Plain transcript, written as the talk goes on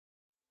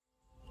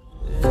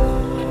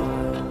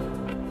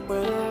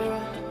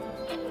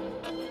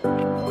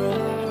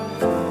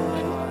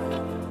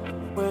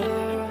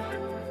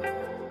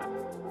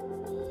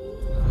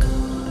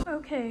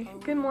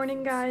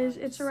morning, guys.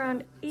 It's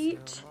around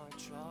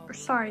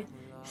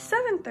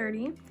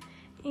 7:30,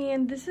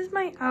 and this is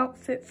my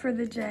outfit for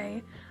the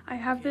day. I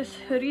have this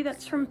hoodie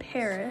that's from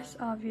Paris,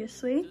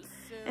 obviously,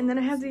 and then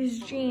I have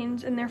these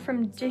jeans, and they're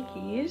from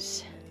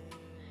Dickies.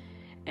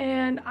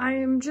 And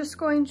I'm just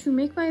going to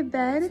make my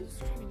bed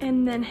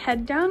and then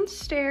head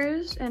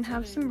downstairs and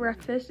have some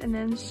breakfast and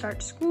then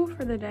start school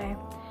for the day.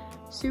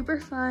 Super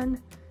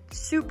fun,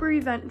 super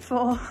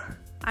eventful,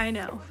 I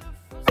know.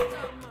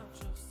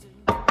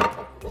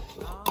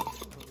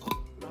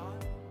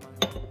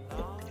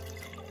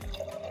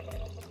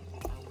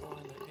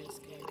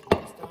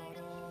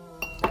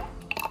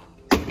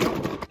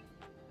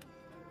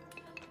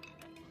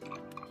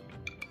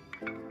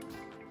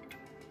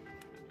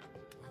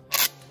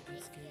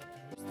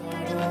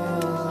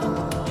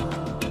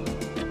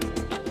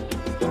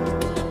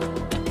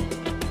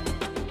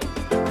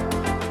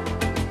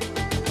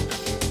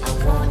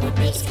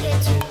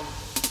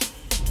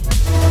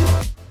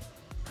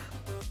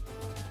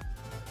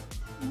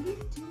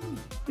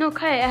 No,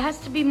 Kaiya, it has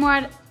to be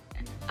more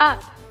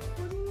up.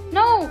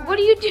 No, what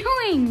are you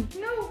doing?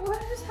 No,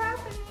 what is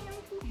happening?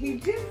 He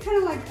did kind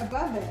of like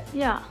above it.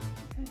 Yeah.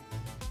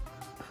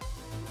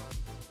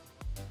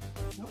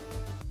 Nope.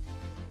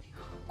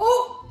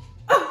 Oh!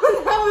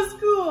 That was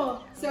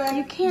cool. So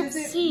you can't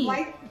see.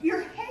 Light your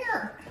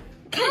hair.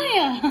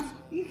 Kaiya!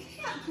 You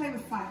can't play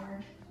with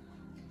fire.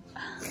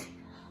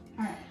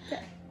 Alright.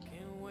 Okay.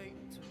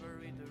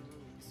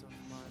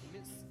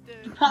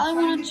 You probably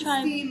want to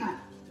try. Steam up.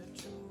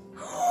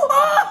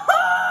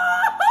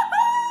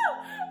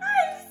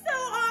 I'm so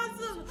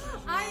awesome!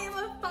 I am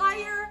a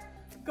fire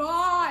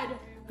god!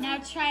 Now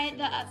try it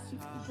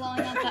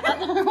blowing out the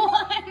other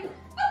one.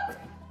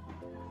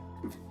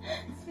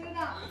 Spit it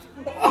out.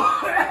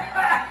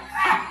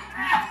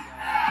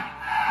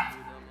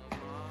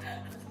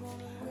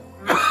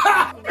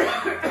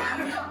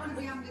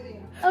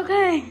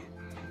 Okay.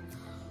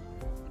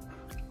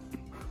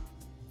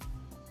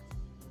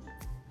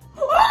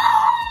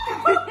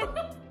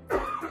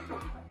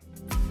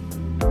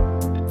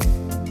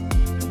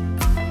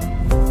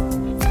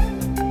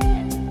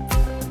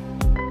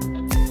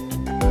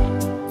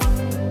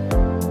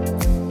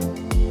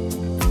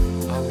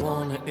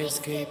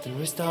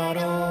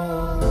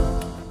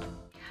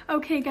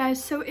 Okay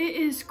guys, so it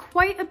is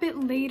quite a bit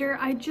later.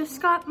 I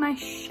just got my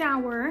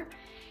shower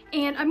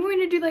and I'm going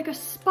to do like a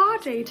spa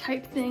day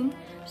type thing.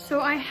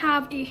 So I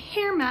have a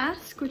hair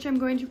mask, which I'm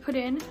going to put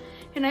in,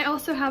 and I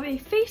also have a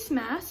face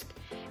mask.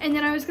 And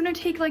then I was gonna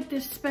take like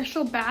this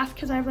special bath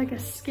because I have like a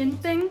skin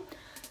thing,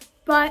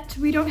 but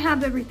we don't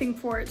have everything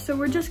for it. So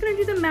we're just gonna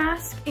do the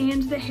mask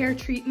and the hair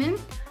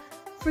treatment.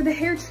 For the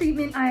hair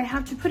treatment, I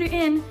have to put it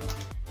in,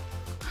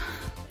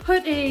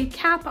 put a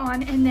cap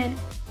on, and then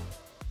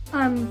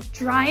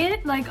dry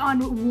it like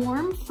on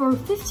warm for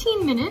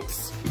 15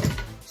 minutes.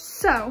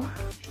 So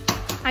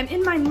I'm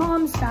in my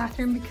mom's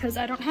bathroom because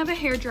I don't have a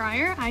hair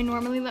dryer. I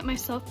normally let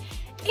myself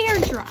air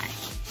dry.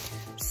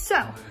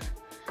 So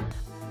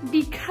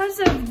because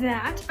of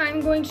that,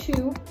 I'm going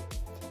to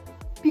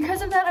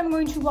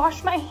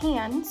wash my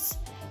hands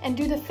and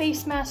do the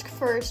face mask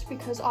first,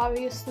 because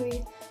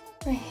obviously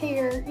my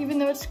hair, even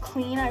though it's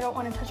clean, I don't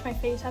want to touch my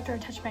face after I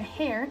touch my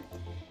hair.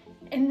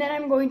 And then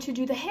I'm going to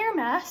do the hair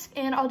mask,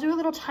 and I'll do a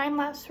little time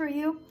lapse for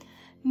you.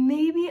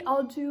 Maybe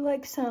I'll do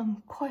like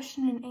some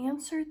question and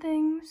answer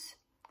things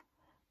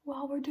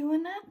while we're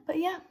doing that. But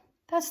yeah,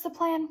 that's the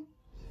plan.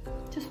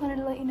 Just wanted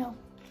to let you know.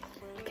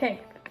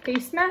 Okay,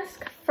 face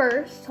mask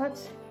first.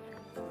 Let's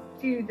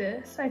do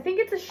this. I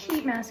think it's a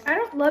sheet mask. I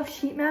don't love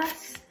sheet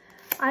masks.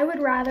 I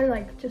would rather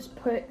like just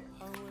put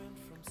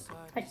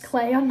like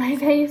clay on my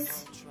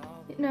face,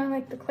 you know,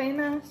 like the clay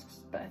masks,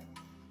 but.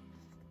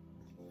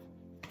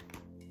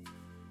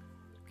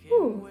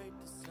 Ooh.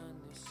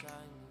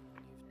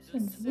 This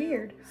one's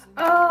weird.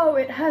 Oh,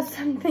 it has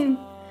something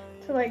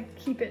to like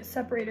keep it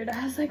separated.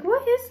 I was like,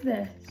 what is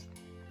this?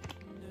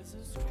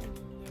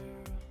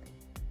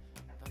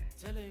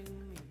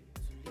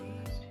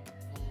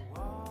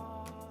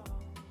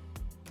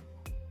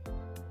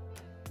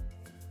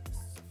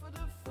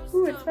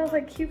 Ooh, it smells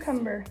like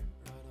cucumber.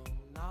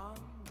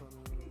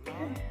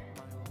 Okay.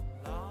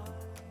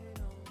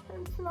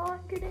 Let's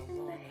not get it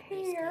in the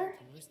hair.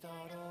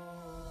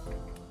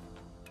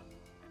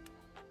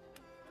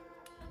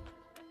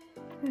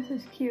 This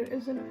is cute,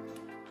 isn't it?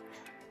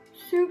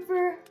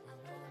 Super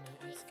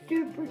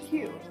duper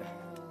cute.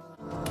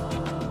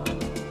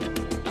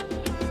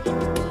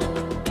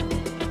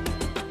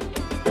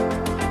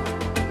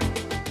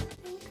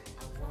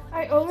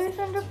 I always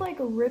end up like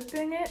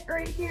ripping it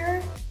right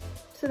here,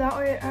 so that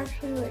way it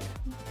actually like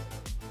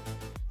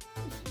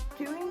is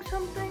doing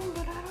something,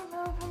 but I don't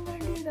know if I'm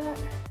gonna do that.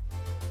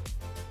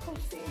 We'll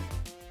see.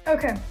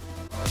 Okay.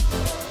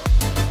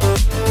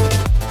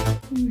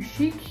 Ooh,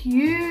 she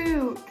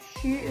cute.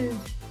 She is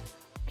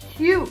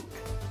cute.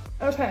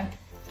 Okay,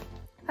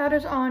 that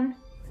is on.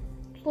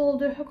 It's a little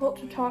difficult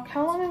to talk.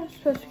 How long am I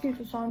supposed to keep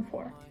this on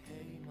for?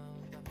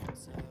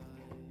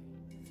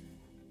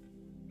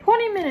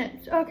 20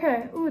 minutes.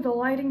 Okay. Ooh, the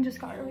lighting just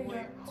got really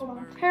dark. Hold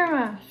on. Hair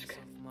mask.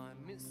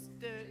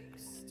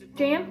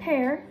 damp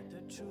hair.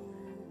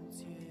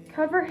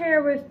 Cover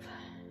hair with,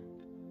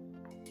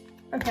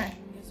 okay.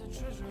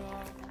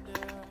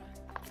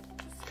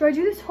 Do I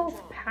do this whole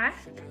pack?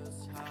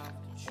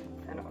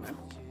 I don't know.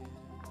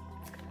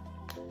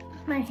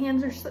 My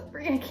hands are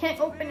slippery, I can't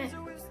open it.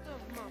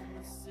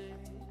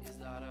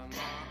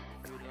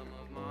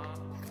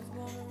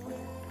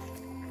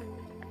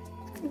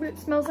 Ooh, it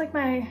smells like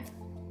my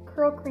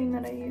curl cream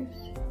that I use.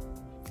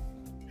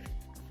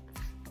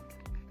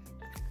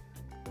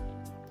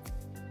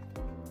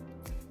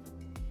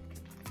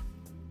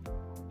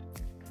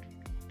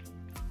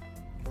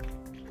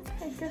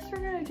 I guess we're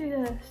gonna do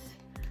this.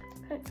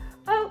 Okay.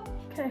 Oh,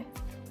 okay.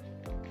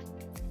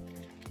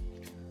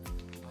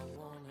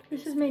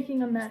 This is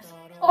making a mess.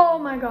 Oh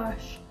my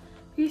gosh.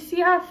 Do you see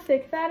how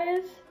thick that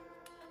is?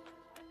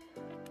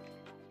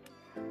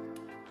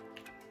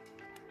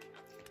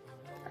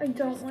 I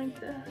don't like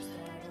this.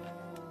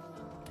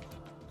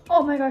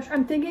 Oh my gosh,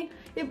 I'm thinking,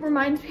 it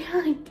reminds me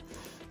of like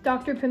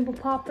Dr. Pimple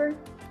Popper.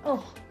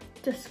 Oh,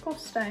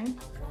 disgusting.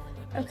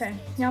 Okay,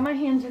 now my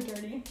hands are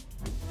dirty.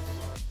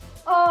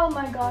 Oh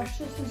my gosh,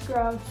 this is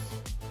gross.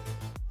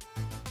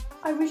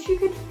 I wish you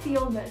could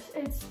feel this.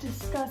 It's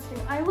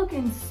disgusting. I look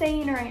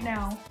insane right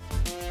now.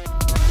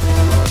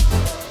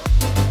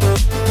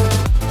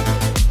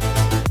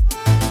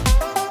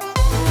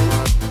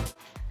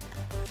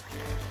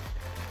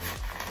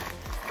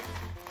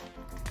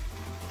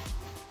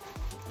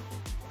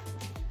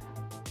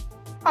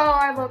 Oh,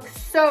 I look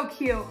so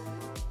cute.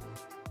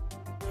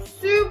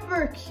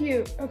 Super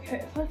cute.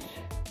 Okay, let's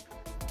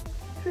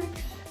fix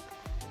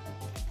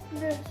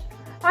this.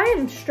 I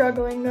am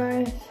struggling,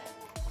 guys.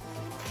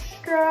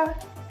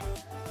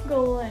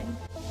 Struggling.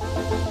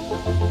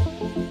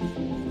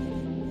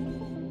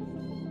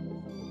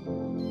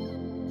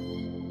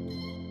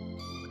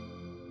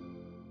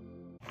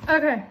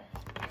 Okay,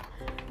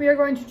 we are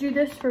going to do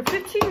this for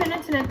 15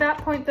 minutes, and at that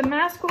point the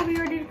mask will be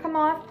ready to come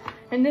off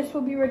and this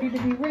will be ready to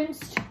be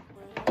rinsed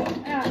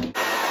out.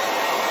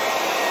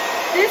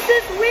 This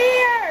is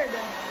weird!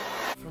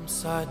 From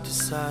side to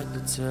side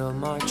until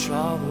my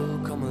trouble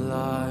come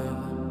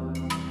alive.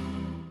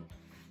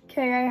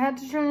 Okay, I had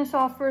to turn this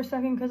off for a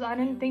second because I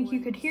didn't think you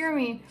could hear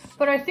me.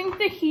 But I think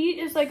the heat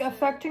is like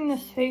affecting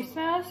this face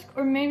mask,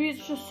 or maybe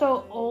it's just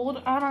so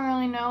old. I don't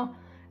really know.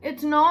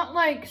 It's not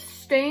like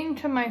staying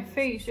to my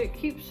face. It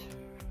keeps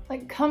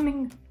like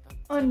coming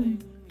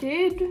undone.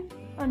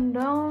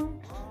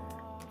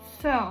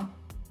 So,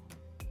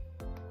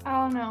 I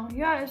don't know.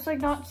 Yeah, it's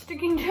like not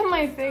sticking to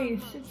my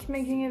face. It's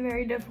making it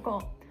very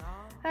difficult.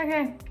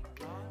 Okay,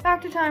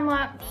 back to time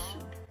lapse.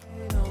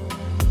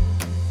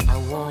 I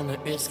wanna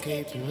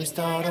escape and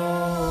restart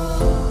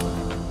all.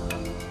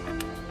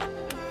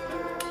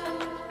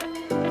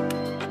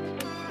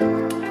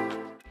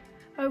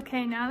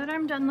 Okay, now that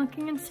I'm done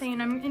looking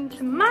insane, I'm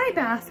into my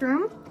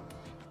bathroom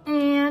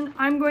and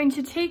I'm going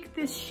to take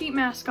this sheet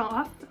mask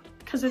off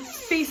because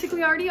it's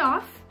basically already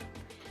off.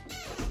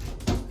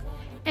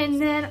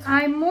 And then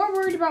I'm more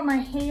worried about my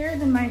hair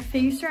than my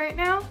face right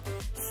now.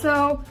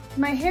 So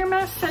my hair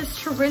mask says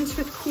to rinse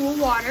with cool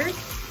water.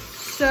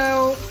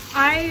 So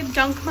I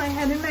dunk my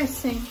head in my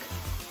sink.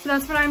 So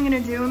that's what I'm gonna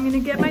do. I'm gonna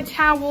get my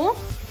towel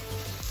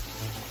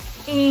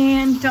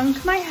and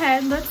dunk my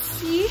head. Let's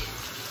see.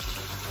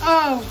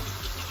 Oh,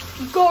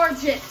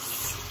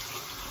 gorgeous.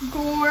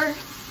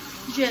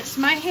 Gorgeous.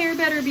 My hair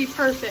better be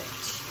perfect.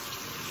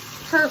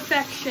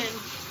 Perfection.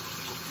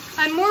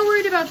 I'm more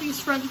worried about these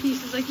front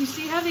pieces. Like, you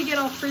see how they get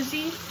all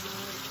frizzy?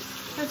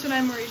 That's what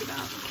I'm worried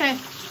about. Okay.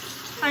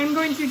 I'm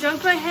going to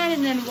dunk my head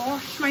and then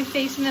wash my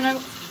face, and then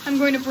I'm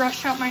going to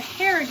brush out my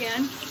hair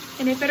again,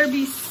 and it better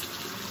be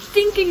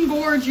stinking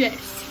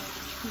gorgeous.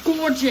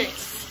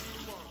 Gorgeous.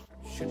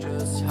 You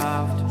just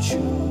have to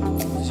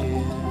choose,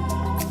 yeah.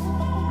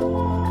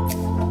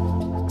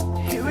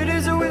 Here it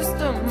is a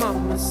wisdom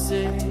mama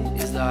say,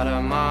 is that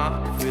a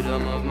my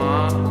freedom of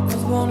mine was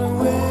born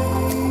away.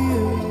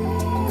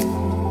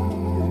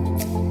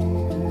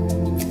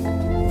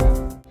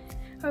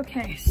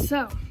 Okay,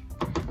 so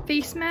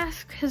face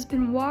mask has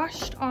been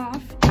washed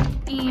off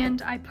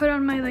and I put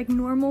on my like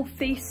normal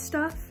face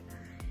stuff.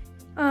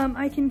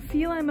 I can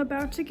feel I'm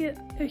about to get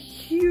a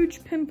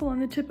huge pimple on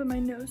the tip of my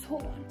nose.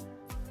 Hold on.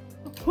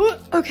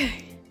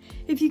 Okay,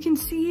 if you can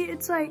see,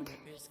 it's like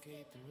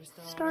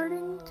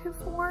starting to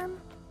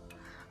form.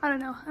 I don't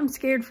know, I'm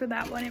scared for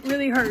that one. It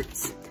really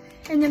hurts.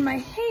 And then my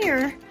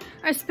hair,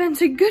 I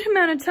spent a good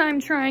amount of time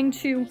trying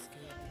to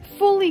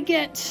fully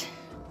get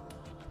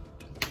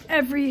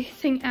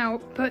everything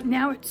out, but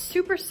now it's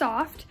super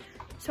soft.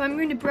 So I'm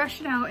going to brush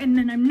it out, and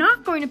then I'm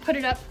not going to put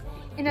it up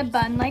in a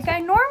bun like I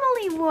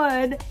normally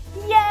would.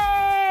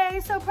 Yay!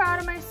 So proud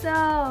of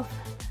myself.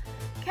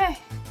 Okay,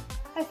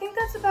 I think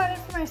that's about it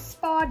for my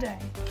spa day.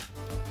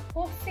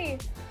 We'll see.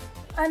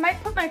 I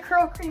might put my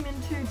curl cream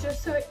in too,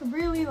 just so it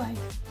really like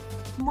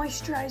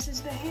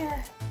moisturizes the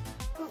hair.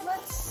 But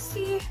let's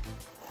see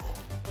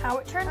how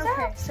it turns out.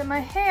 Okay, so my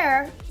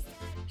hair,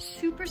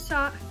 super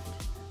soft.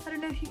 I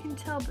don't know if you can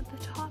tell, but the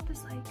top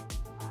is like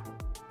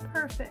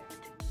perfect.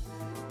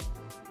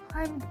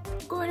 I'm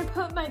going to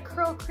put my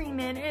curl cream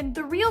in, and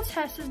the real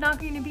test is not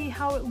going to be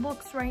how it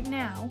looks right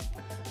now,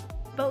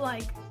 but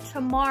like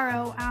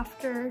tomorrow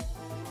after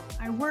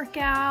I work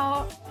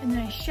out and then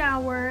I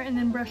shower and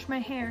then brush my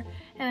hair.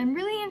 And I'm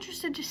really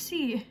interested to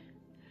see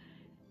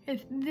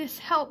if this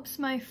helps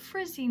my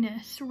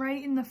frizziness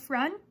right in the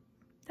front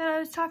that I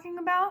was talking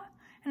about.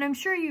 And I'm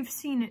sure you've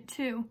seen it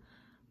too,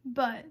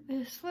 but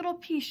this little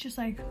piece just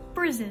like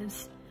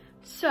frizzes.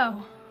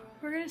 So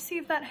we're gonna see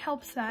if that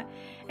helps that.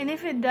 And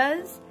if it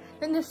does,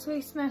 then this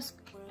face mask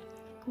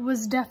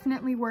was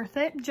definitely worth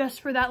it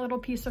just for that little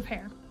piece of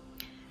hair.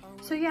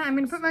 So yeah, I'm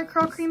gonna put my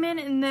curl cream in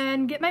and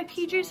then get my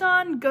PJs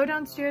on, go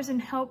downstairs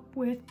and help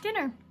with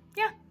dinner.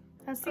 Yeah,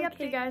 that's the update.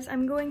 Okay guys,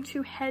 I'm going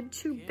to head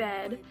to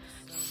bed.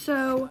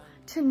 So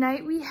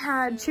tonight we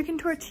had chicken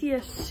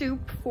tortilla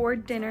soup for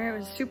dinner. It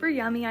was super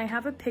yummy. I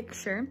have a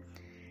picture.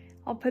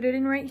 I'll put it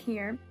in right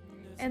here.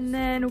 And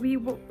then we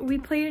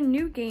played a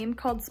new game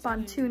called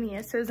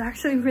Spontaneous. So it was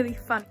actually really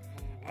fun.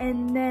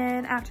 And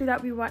then after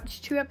that, we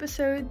watched 2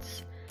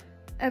 episodes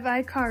of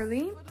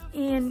iCarly,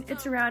 and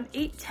it's around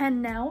 8:10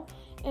 now.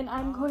 And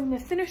I'm going to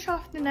finish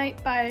off the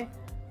night by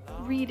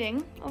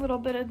reading a little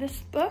bit of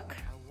this book.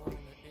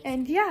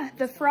 And yeah,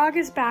 the frog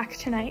is back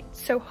tonight.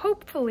 So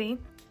hopefully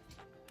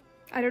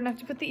I don't have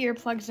to put the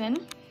earplugs in,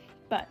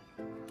 but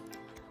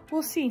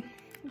we'll see.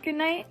 Good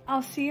night.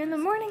 I'll see you in the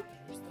morning.